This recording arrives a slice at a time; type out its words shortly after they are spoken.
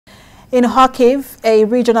In Kharkiv, a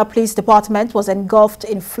regional police department was engulfed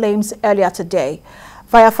in flames earlier today.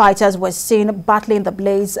 Firefighters were seen battling the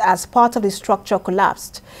blaze as part of the structure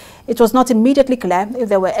collapsed. It was not immediately clear if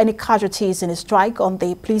there were any casualties in the strike on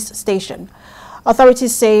the police station.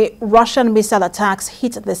 Authorities say Russian missile attacks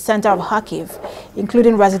hit the center of Kharkiv,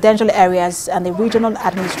 including residential areas and the regional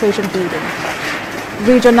administration building.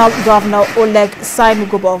 Regional Governor Oleg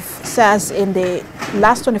Saimugubov says in the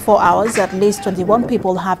last 24 hours, at least 21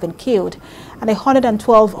 people have been killed and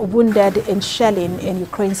 112 wounded in shelling in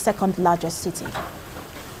Ukraine's second largest city.